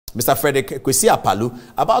Mr. Fred Apaloo,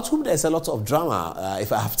 about whom there's a lot of drama,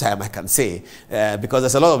 if I have time I can say, because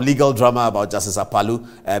there's a lot of legal drama about Justice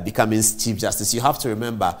Apaloo becoming Chief Justice. You have to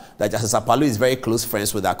remember that Justice Apaloo is very close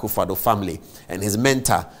friends with the Akufo-Addo family and his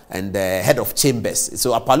mentor and head of chambers.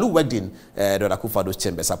 So Apaloo worked in the Akufo-Addo's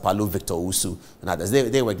chambers, Apaloo, Victor Usu, and others.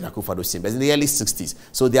 They worked in Akufo-Addo's chambers in the early 60s.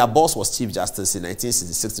 So their boss was Chief Justice in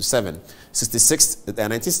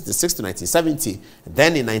 1966 to 1970.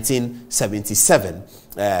 Then in 1977,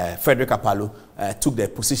 Frederick Apaloo took the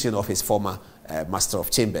position of his former Master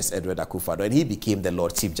of Chambers, Edward Akufo-Addo, and he became the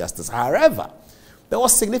Lord Chief Justice. However, there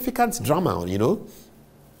was significant drama, you know.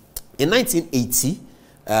 In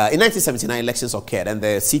 1979, elections occurred, and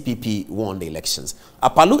the CPP won the elections.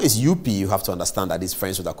 Apaloo is UP. You have to understand that he's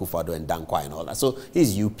friends with Akufo-Addo and Dankwa and all that. So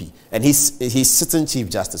he's UP, and he's sitting Chief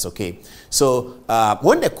Justice. Okay. So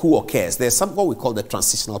when the coup occurs, there's what we call the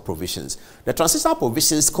transitional provisions. The transitional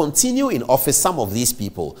provisions continue in office. Some of these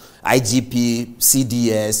people, IGP,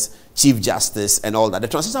 CDS, Chief Justice, and all that. The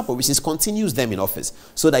transitional provisions continues them in office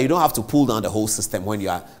so that you don't have to pull down the whole system when you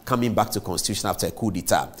are coming back to constitution after a coup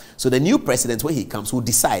d'etat. So the new president, when he comes, will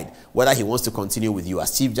decide whether he wants to continue with you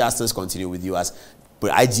as Chief Justice, continue with you as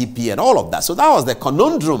IGP, and all of that. So that was the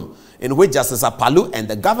conundrum in which Justice Apaloo and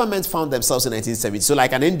the government found themselves in 1970. So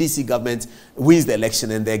like an NDC government wins the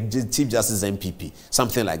election and the Chief Justice is MPP,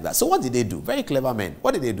 something like that. So what did they do? Very clever men.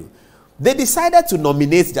 What did they do? They decided to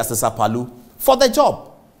nominate Justice Apaloo for the job.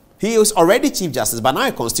 He was already Chief Justice, but now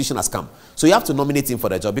a constitution has come. So you have to nominate him for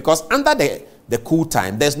the job because under the coup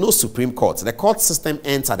time, there's no Supreme Court. The court system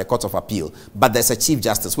ends at the Court of Appeal, but there's a Chief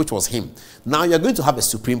Justice, which was him. Now you're going to have a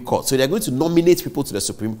Supreme Court. So they're going to nominate people to the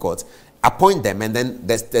Supreme Court, appoint them, and then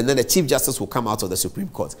the Chief Justice will come out of the Supreme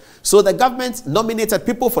Court. So the government nominated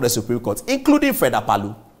people for the Supreme Court, including Fred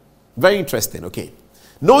Apaloo. Very interesting, okay.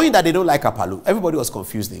 Knowing that they don't like Apaloo, everybody was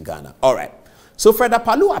confused in Ghana. All right. So Fred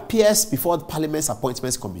Apaloo appears before the Parliament's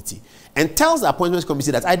Appointments Committee and tells the Appointments Committee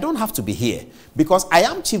that I don't have to be here because I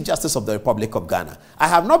am Chief Justice of the Republic of Ghana. I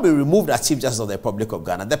have not been removed as Chief Justice of the Republic of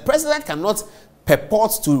Ghana. The President cannot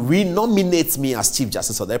purport to renominate me as Chief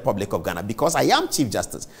Justice of the Republic of Ghana because I am Chief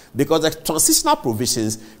Justice. Because the transitional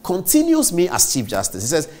provisions continues me as Chief Justice. It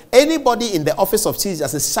says anybody in the office of Chief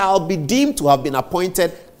Justice shall be deemed to have been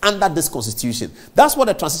appointed under this Constitution. That's what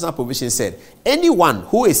the transitional provision said. Anyone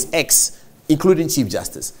who is ex, including Chief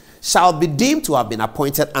Justice, shall be deemed to have been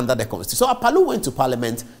appointed under the Constitution. So Apaloo went to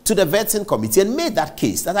Parliament, to the vetting committee, and made that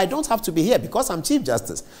case that I don't have to be here because I'm Chief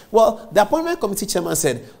Justice. Well, the Appointment Committee chairman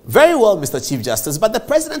said, very well, Mr. Chief Justice, but the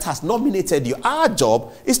President has nominated you. Our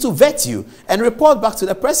job is to vet you and report back to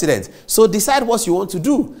the President. So decide what you want to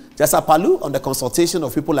do. Justice Apaloo, on the consultation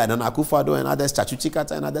of people like Nana Akufo-Addo and others,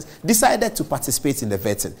 Chachukikata and others, decided to participate in the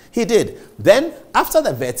vetting. He did. Then, after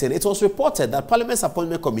the vetting, it was reported that Parliament's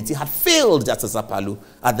Appointment Committee had failed Justice Apaloo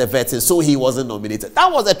at the vetting, so he wasn't nominated.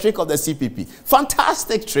 That was a trick of the CPP.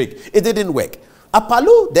 Fantastic trick. It didn't work.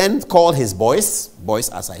 Apaloo then called his boys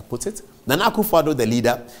as I put it, Nana Akufo-Addo, the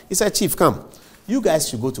leader. He said, Chief, come. You guys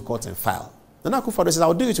should go to court and file. Nana Akufo-Addo says,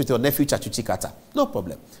 I'll do it with your nephew, Chachukikata. No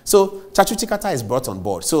problem. So, Chachukikata is brought on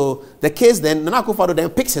board. So, the case then, Nana Akufo-Addo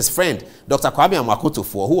then picks his friend, Dr. Kwame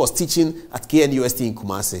Amakotofo, who was teaching at KNUST in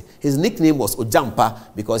Kumasi. His nickname was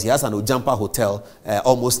Ojampa because he has an Ojampa hotel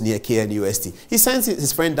almost near KNUST. He sends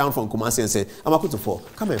his friend down from Kumasi and said,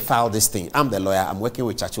 Amakotofo, come and file this thing. I'm the lawyer. I'm working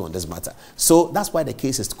with Chachu on this matter. So, that's why the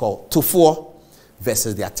case is called Tofo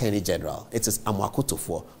versus the Attorney General. It is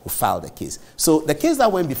Amwakotofo who filed the case. So the case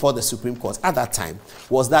that went before the Supreme Court at that time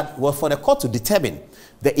was for the court to determine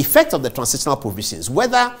the effect of the transitional provisions,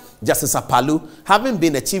 whether Justice Apaloo, having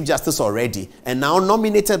been a Chief Justice already and now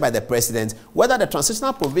nominated by the President, whether the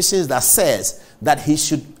transitional provisions that says that he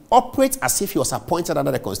should operate as if he was appointed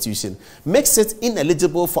under the Constitution makes it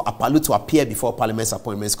ineligible for Apaloo to appear before Parliament's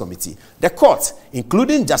Appointments Committee. The court,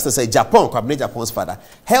 including Justice Kwabena Japon's father,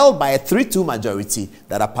 held by a 3-2 majority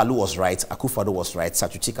that Apaloo was right, Akufo-Addo was right,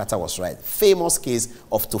 Chachukikata was right. Famous case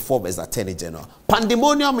of Tofo as Attorney General.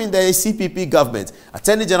 Pandemonium in the CPP government.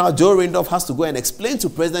 Attorney General Joe Randolph has to go and explain to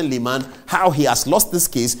President Liman how he has lost this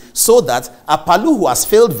case so that Apaloo, who has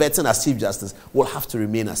failed vetting as Chief Justice, will have to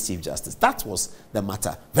remain as Chief Justice. That was the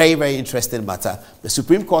matter. Very, very interesting matter. The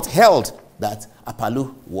Supreme Court held that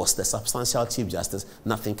Apaloo was the substantial Chief Justice.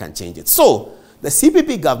 Nothing can change it. So, the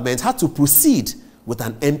CPP government had to proceed with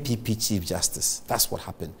an MPP Chief Justice. That's what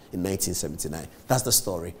happened in 1979. That's the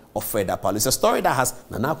story of Fred Apaloo. It's a story that has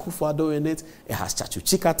Nana Akufo-Addo in it, it has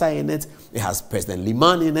Chachukikata in it, it has President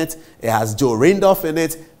Liman in it, it has Joe Randolph in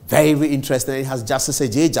it. Very, very interesting. It has Justice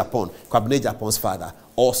CJ Apaloo's father,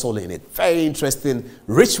 also in it. Very interesting,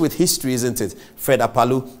 rich with history, isn't it? Fred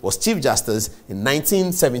Apaloo was Chief Justice in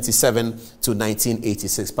 1977 to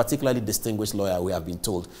 1986. Particularly distinguished lawyer, we have been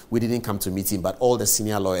told. We didn't come to meet him, but all the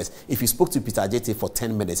senior lawyers. If you spoke to Peter Adjeti for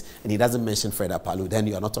 10 minutes and he doesn't mention Fred Apaloo, then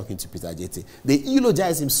you are not talking to Peter Adjeti. They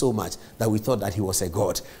eulogize him so much that we thought that he was a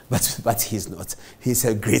god, but he's not. He's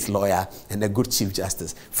a great lawyer and a good Chief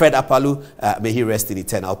Justice. Fred Apaloo, may he rest in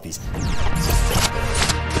eternal peace.